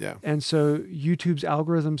 Yeah. And so YouTube's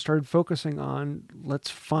algorithm started focusing on,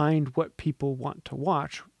 let's find what people want to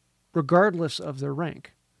watch, regardless of their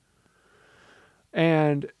rank.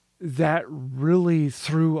 And that really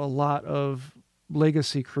threw a lot of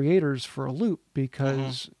legacy creators for a loop,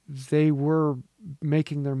 because they were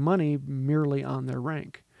making their money merely on their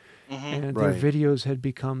rank. And their videos had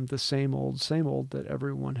become the same old that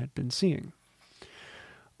everyone had been seeing.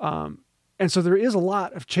 And so there is a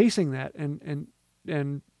lot of chasing that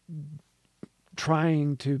and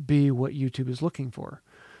trying to be what YouTube is looking for.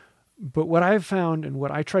 But what I've found and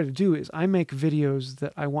what I try to do is I make videos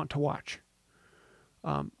that I want to watch.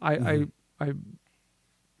 I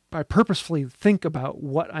purposefully think about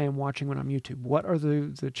what I am watching when I'm YouTube. What are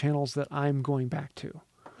the channels that I'm going back to?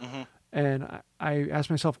 Mm-hmm. And I ask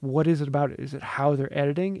myself, what is it about it? Is it how they're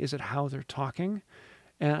editing? Is it how they're talking?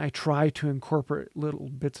 And I try to incorporate little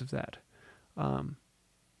bits of that.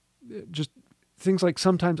 Just things like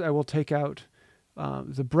sometimes I will take out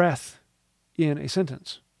the breath in a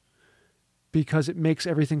sentence because it makes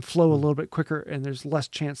everything flow a little bit quicker and there's less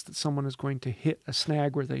chance that someone is going to hit a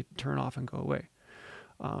snag where they turn off and go away.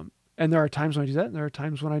 And there are times when I do that and there are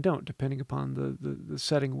times when I don't, depending upon the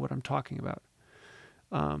setting of what I'm talking about.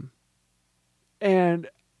 And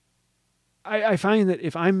I find that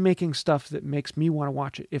if I'm making stuff that makes me want to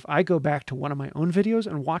watch it, if I go back to one of my own videos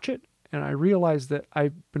and watch it, and I realize that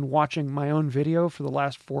I've been watching my own video for the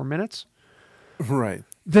last 4 minutes, right?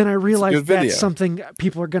 Then I realize that's something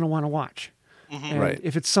people are going to want to watch. Mm-hmm. And right.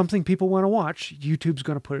 if it's something people want to watch, YouTube's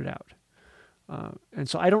going to put it out. And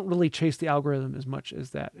so I don't really chase the algorithm as much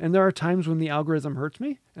as that. And there are times when the algorithm hurts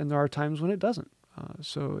me, and there are times when it doesn't.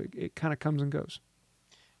 So it kind of comes and goes.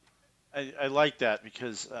 I like that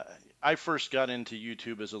because I first got into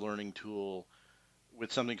YouTube as a learning tool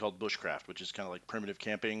with something called bushcraft, which is kind of like primitive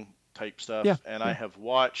camping type stuff. Yeah, and yeah. I have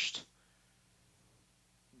watched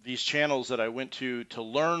these channels that I went to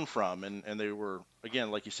learn from, and they were,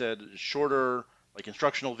 again, like you said, shorter, like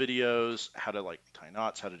instructional videos, how to like tie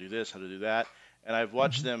knots, how to do this, how to do that. And I've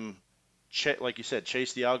watched them, like you said,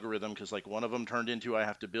 chase the algorithm, because like one of them turned into I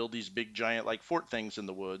have to build these big giant like fort things in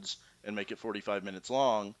the woods and make it 45 minutes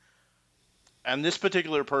long. And this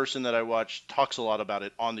particular person that I watched talks a lot about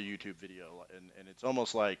it on the YouTube video, and it's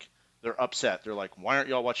almost like they're upset. They're like, why aren't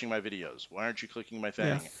y'all watching my videos? Why aren't you clicking my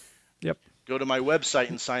thing? Yeah. Yep. Go to my website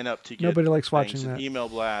and sign up to get Nobody likes watching and that. email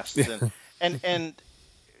blasts. And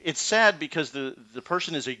it's sad because the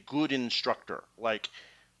person is a good instructor. Like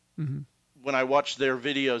when I watch their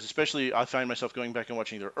videos, especially I find myself going back and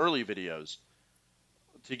watching their early videos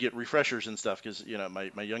to get refreshers and stuff, because you know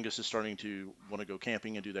my youngest is starting to want to go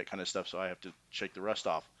camping and do that kind of stuff, so I have to shake the rust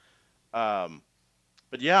off.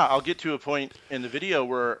 But yeah, I'll get to a point in the video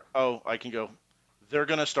where I can go, they're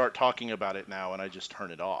gonna start talking about it now, and I just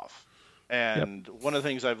turn it off. And one of the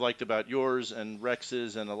things I've liked about yours and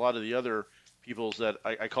Rex's and a lot of the other people's that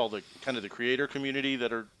I call the kind of the creator community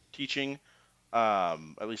that are teaching,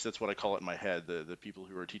 at least that's what I call it in my head, the people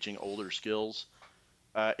who are teaching older skills.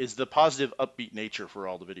 Is the positive, upbeat nature for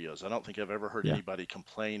all the videos. I don't think I've ever heard anybody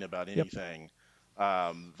complain about anything.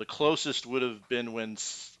 The closest would have been when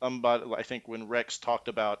somebody, I think when Rex talked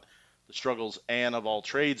about the struggles Anne of all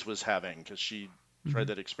trades was having, because she tried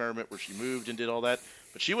that experiment where she moved and did all that,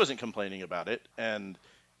 but she wasn't complaining about it, and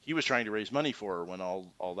he was trying to raise money for her when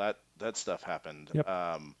all that stuff happened.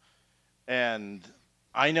 And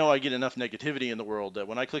I know I get enough negativity in the world that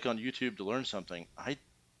when I click on YouTube to learn something, I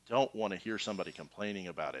don't want to hear somebody complaining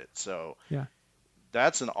about it. So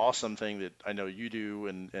that's an awesome thing that I know you do.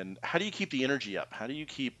 And how do you keep the energy up? How do you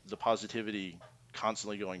keep the positivity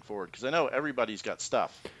constantly going forward? Because I know everybody's got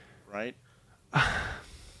stuff, right?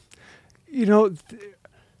 You know,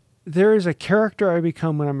 there is a character I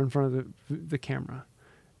become when I'm in front of the camera.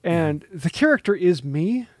 And the character is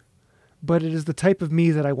me, but it is the type of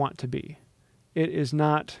me that I want to be. It is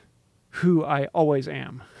not who I always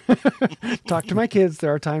am. Talk to my kids.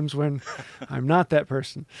 There are times when I'm not that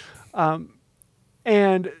person.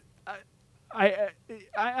 And I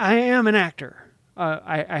am an actor.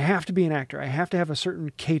 I have to be an actor. I have to have a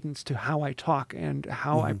certain cadence to how I talk and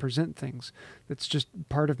how I present things. That's just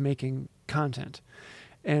part of making content.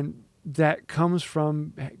 And that comes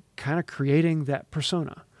from kind of creating that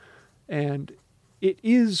persona. And it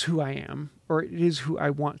is who I am, or it is who I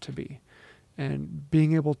want to be. And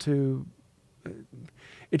being able to,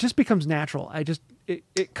 it just becomes natural.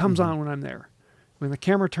 It comes on when I'm there. When the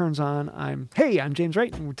camera turns on, hey, I'm James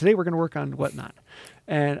Wright, and today we're going to work on whatnot.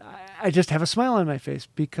 And I just have a smile on my face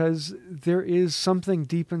because there is something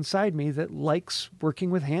deep inside me that likes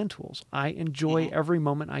working with hand tools. I enjoy every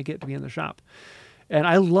moment I get to be in the shop. And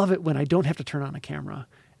I love it when I don't have to turn on a camera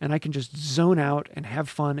and I can just zone out and have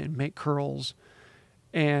fun and make curls.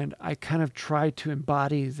 And I kind of try to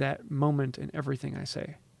embody that moment in everything I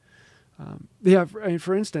say.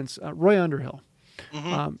 For instance, Roy Underhill.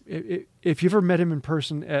 If you've ever met him in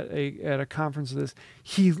person at a conference of this,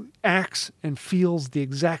 he acts and feels the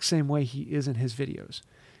exact same way he is in his videos.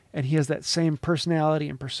 And he has that same personality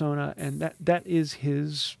and persona, and that is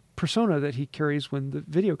his persona that he carries when the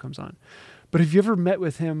video comes on. But if you ever met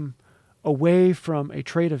with him away from a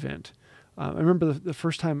trade event, I remember the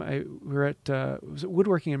first time we were was at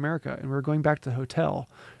Woodworking America, and we were going back to the hotel,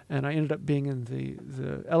 and I ended up being in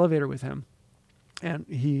the elevator with him, and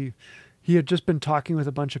he had just been talking with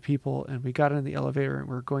a bunch of people, and we got in the elevator and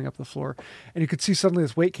we were going up the floor, and you could see suddenly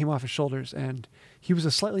this weight came off his shoulders, and he was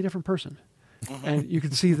a slightly different person, and you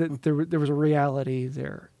could see that there was a reality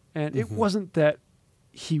there, and it wasn't that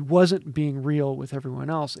he wasn't being real with everyone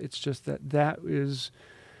else. It's just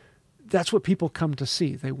that's what people come to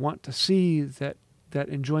see. They want to see that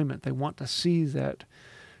enjoyment. They want to see that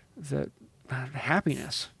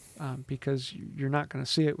happiness, because you're not going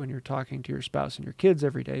to see it when you're talking to your spouse and your kids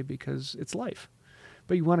every day, because it's life.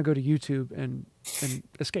 But you want to go to YouTube and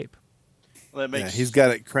escape. Well, that makes, he's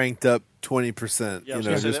got it cranked up 20%. Yeah,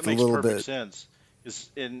 just that makes a little perfect bit. sense.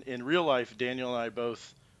 Is in real life, Daniel and I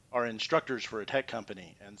both are instructors for a tech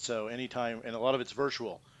company, and so anytime, and a lot of it's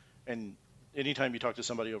virtual, and anytime you talk to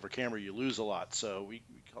somebody over camera, you lose a lot. So we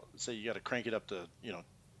say you got to crank it up to,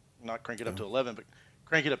 not crank it up to 11, but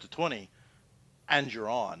crank it up to 20, and you're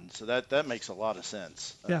on. So that makes a lot of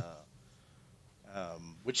sense. Yeah.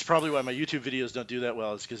 Which is probably why my YouTube videos don't do that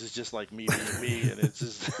well. It's because it's just like me being me, and it's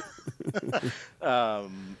just.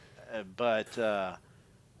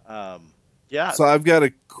 Yeah. So I've got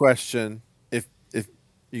a question. If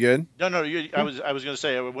you good? No. I was going to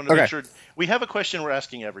say I want to make sure we have a question we're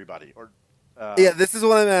asking everybody. Yeah, this is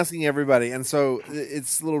what I'm asking everybody, and so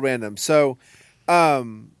it's a little random. So,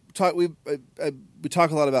 we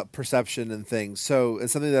talk a lot about perception and things. So,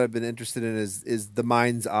 it's something that I've been interested in is the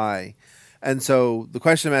mind's eye, and so the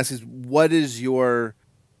question I'm asking is, what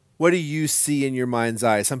do you see in your mind's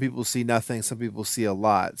eye? Some people see nothing, some people see a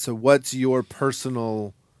lot. So, what's your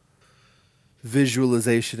personal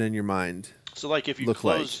visualization in your mind? So, like if you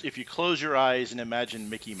close your eyes and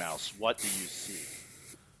imagine Mickey Mouse, what do you see?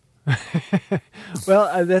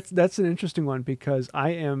 Well, that's an interesting one, because I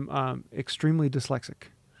am extremely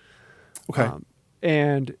dyslexic. Okay.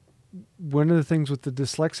 And one of the things with the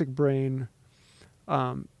dyslexic brain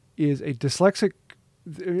is a dyslexic.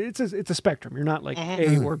 It's a spectrum. You're not like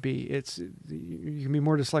A or B. You can be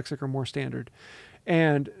more dyslexic or more standard.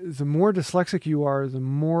 And the more dyslexic you are, the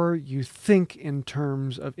more you think in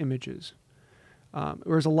terms of images.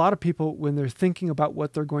 Whereas a lot of people, when they're thinking about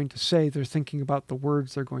what they're going to say, they're thinking about the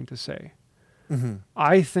words they're going to say. Mm-hmm.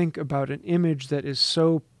 I think about an image that is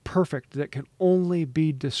so perfect that can only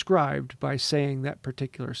be described by saying that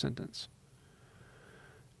particular sentence.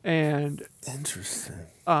 And interesting.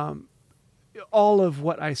 All of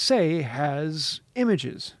what I say has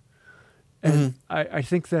images. And I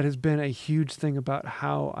think that has been a huge thing about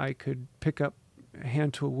how I could pick up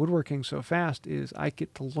hand tool woodworking so fast, is I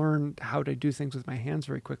get to learn how to do things with my hands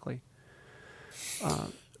very quickly.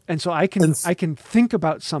 And so I can think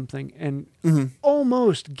about something and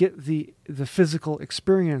almost get the physical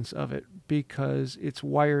experience of it, because it's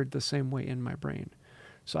wired the same way in my brain.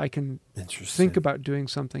 So I can think about doing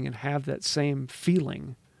something and have that same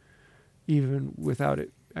feeling even without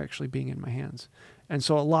it actually being in my hands. And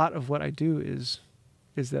so a lot of what I do is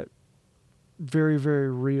that very,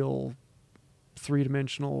 very real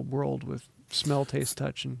three-dimensional world with smell, taste,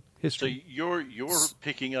 touch, and history. So you're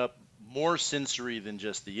picking up more sensory than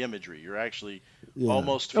just the imagery. You're actually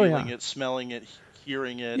almost feeling it, smelling it,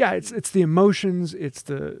 hearing it. Yeah, it's the emotions, it's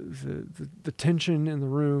the tension in the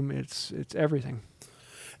room, it's everything.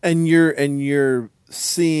 And you're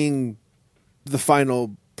seeing the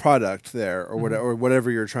final product there, or whatever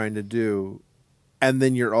you're trying to do, and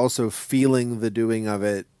then you're also feeling the doing of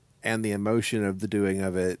it and the emotion of the doing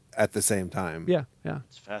of it at the same time. Yeah.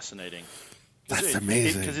 It's fascinating. That's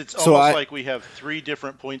amazing. Because it's almost like we have three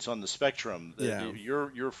different points on the spectrum. Yeah.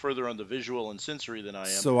 You're further on the visual and sensory than I am.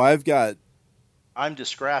 So I'm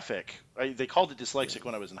dysgraphic. They called it dyslexic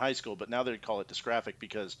when I was in high school, but now they call it dysgraphic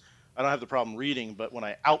because I don't have the problem reading, but when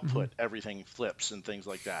I output, everything flips and things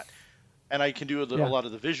like that. And I can do a lot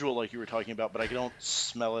of the visual like you were talking about, but I don't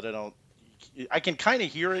smell it. I can kind of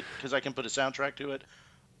hear it because I can put a soundtrack to it.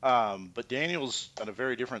 But Daniel's at a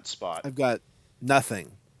very different spot. I've got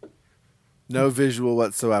nothing. No visual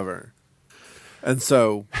whatsoever. And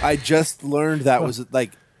so I just learned that was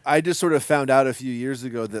like, I just sort of found out a few years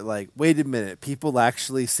ago that, like, wait a minute, people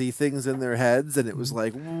actually see things in their heads, and it was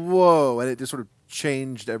like, whoa, and it just sort of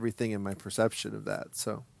changed everything in my perception of that.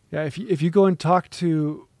 So yeah, if you go and talk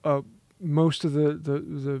to most of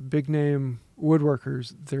the big name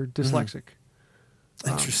woodworkers, they're dyslexic.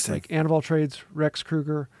 Interesting. Like Annaval Trades, Rex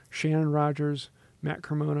Kruger, Shannon Rogers, Matt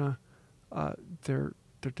Cremona, they're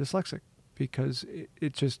dyslexic because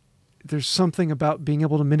it just, there's something about being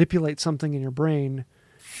able to manipulate something in your brain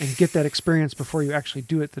and get that experience before you actually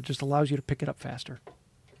do it that just allows you to pick it up faster.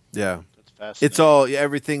 Yeah. That's It's Fascinating. all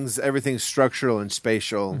everything's structural and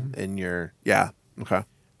spatial in your okay.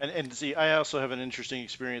 And see, I also have an interesting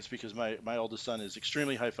experience because my oldest son is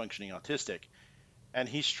extremely high functioning autistic, and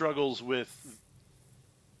he struggles with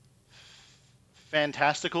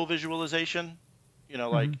fantastical visualization.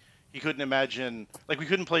 Like Hmm. he couldn't imagine, like we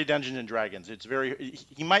couldn't play Dungeons and Dragons.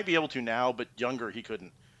 He might be able to now, but younger he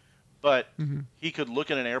couldn't. But Hmm. he could look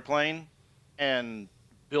at an airplane and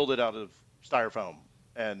build it out of styrofoam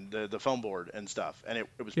and the foam board and stuff, and it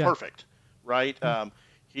was Yeah. perfect, right?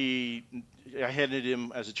 He, I handed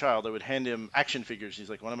him as a child. I would hand him action figures. He's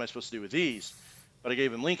like, "What am I supposed to do with these?" But I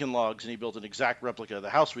gave him Lincoln Logs, and he built an exact replica of the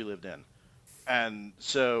house we lived in. And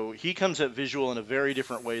so he comes at visual in a very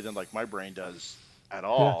different way than like my brain does at Yeah.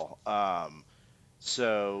 all.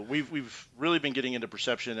 So we've really been getting into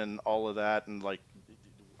perception and all of that, and like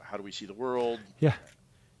how do we see the world? Yeah.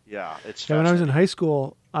 Yeah, it's Yeah. When I was in fascinating. high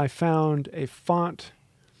school, I found a font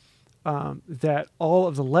that all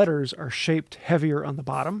of the letters are shaped heavier on the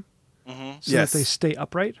bottom Hmm. so that they Yes. stay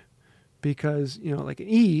upright because, like an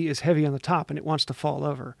E is heavy on the top and it wants to fall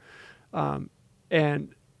over.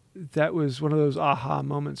 And that was one of those aha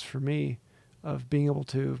moments for me of being able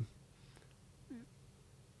to.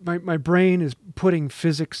 My brain is putting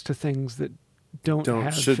physics to things that don't Don't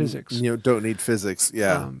have shouldn't physics. don't need physics.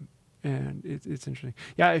 Yeah. And it's interesting.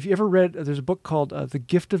 Yeah, if you ever read, there's a book called The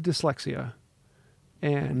Gift of Dyslexia,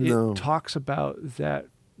 and it No. talks about that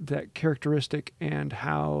characteristic and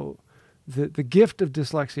how the gift of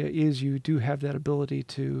dyslexia is you do have that ability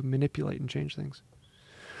to manipulate and change things.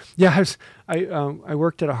 Yeah, I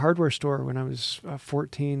worked at a hardware store when I was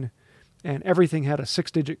 14, and everything had a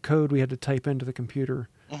 6-digit code we had to type into the computer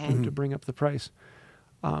Hmm. to bring up the price.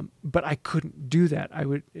 But I couldn't do that.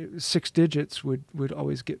 6 digits would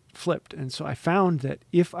always get flipped. And so I found that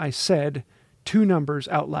if I said two numbers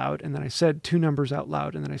out loud, and then I said two numbers out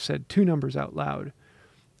loud, and then I said two numbers out loud,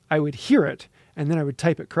 I would hear it, and then I would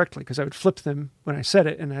type it correctly because I would flip them when I said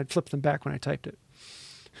it, and I'd flip them back when I typed it.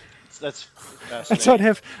 That's And so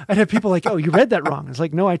fascinating. I'd have people like, "Oh, you read that wrong." It's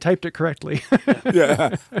like, "No, I typed it correctly."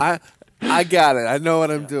 Yeah, Yeah. I got it. I know what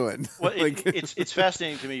I'm yeah. doing. Well, Like it's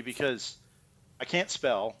fascinating to me because I can't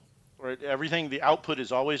spell, or everything. The output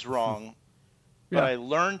is always wrong. But Yeah, I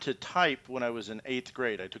learned to type when I was in eighth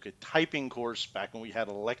grade. I took a typing course back when we had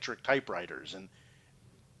electric typewriters, and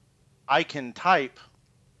I can type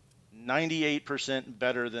 98%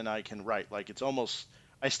 better than I can write. Like it's almost,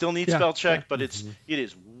 I still need yeah, spell yeah. check, but it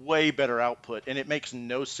is way better output, and it makes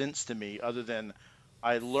no sense to me other than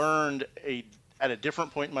I learned at a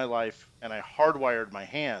different point in my life, and I hardwired my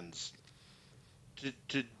hands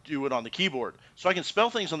to do it on the keyboard, so I can spell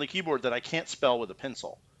things on the keyboard that I can't spell with a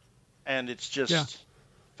pencil, and it's Yeah. just yeah.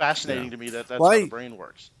 fascinating to me that that's Well, how the brain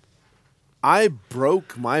works. I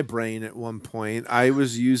broke my brain at one point. I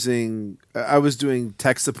was doing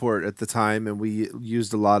tech support at the time, and we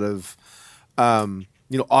used a lot of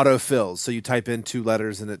autofills. So you type in two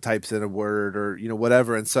letters and it types in a word or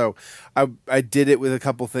whatever. And so I did it with a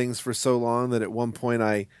couple things for so long that at one point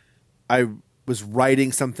I was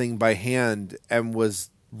writing something by hand and was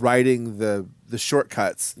writing the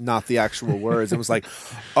shortcuts, not the actual words. It was like,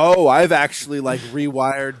 oh, I've actually like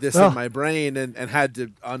rewired this in Well, my brain and had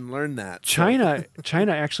to unlearn that. So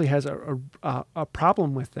China actually has a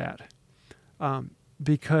problem with that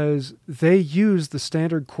because they use the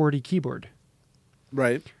standard QWERTY keyboard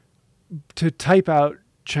right. to type out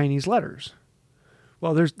Chinese letters.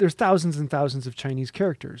 Well, there's thousands and thousands of Chinese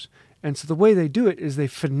characters, and so the way they do it is they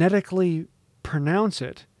phonetically pronounce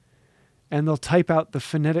it, and they'll type out the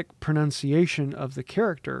phonetic pronunciation of the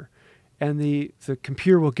character, and the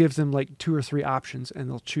computer will give them like 2 or 3 options, and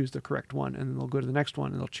they'll choose the correct one, and then they'll go to the next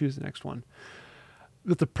one, and they'll choose the next one.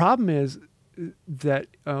 But the problem is that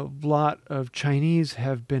a lot of Chinese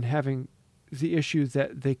have been having the issue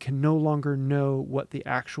that they can no longer know what the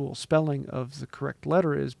actual spelling of the correct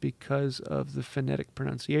letter is because of the phonetic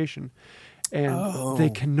pronunciation. And they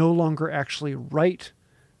Oh, can no longer actually write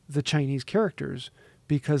the Chinese characters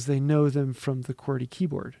because they know them from the QWERTY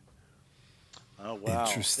keyboard. Oh wow,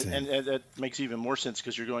 interesting. and that makes even more sense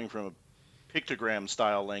because you're going from a pictogram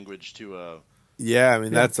style language to Yeah, I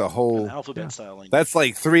mean Yeah, that's a an whole. alphabet style language. That's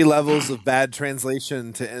like 3 levels of bad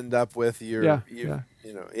translation to end up with yeah, you. yeah.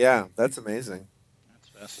 Yeah, that's amazing. That's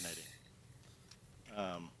fascinating.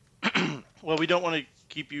 Well, we don't want to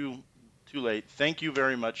keep you too late. Thank you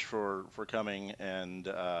very much for coming and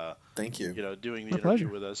Thank you. doing the My interview pleasure.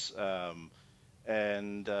 with us.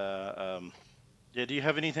 And yeah, do you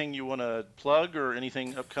have anything you want to plug or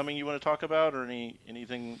anything upcoming you want to talk about or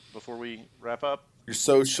anything before we wrap up? Your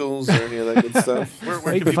socials or any of that good stuff. Where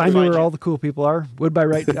Well, you can can people find me find where you? all the cool people are.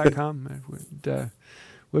 Woodbywright.com.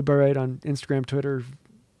 Wood by Wright on Instagram, Twitter,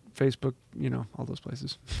 Facebook, all those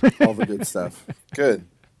places. All the good stuff. Good.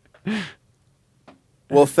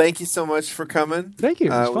 Well, thank you so much for coming. Thank you. It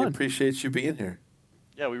was We fun. appreciate you being here.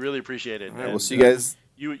 Yeah, we really appreciate it. All right, we'll see you guys.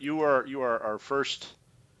 You are our first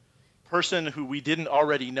person who we didn't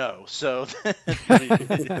already know, so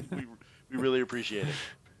we really appreciate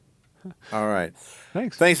it. All right.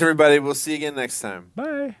 Thanks. Thanks, everybody. We'll see you again next time.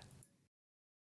 Bye.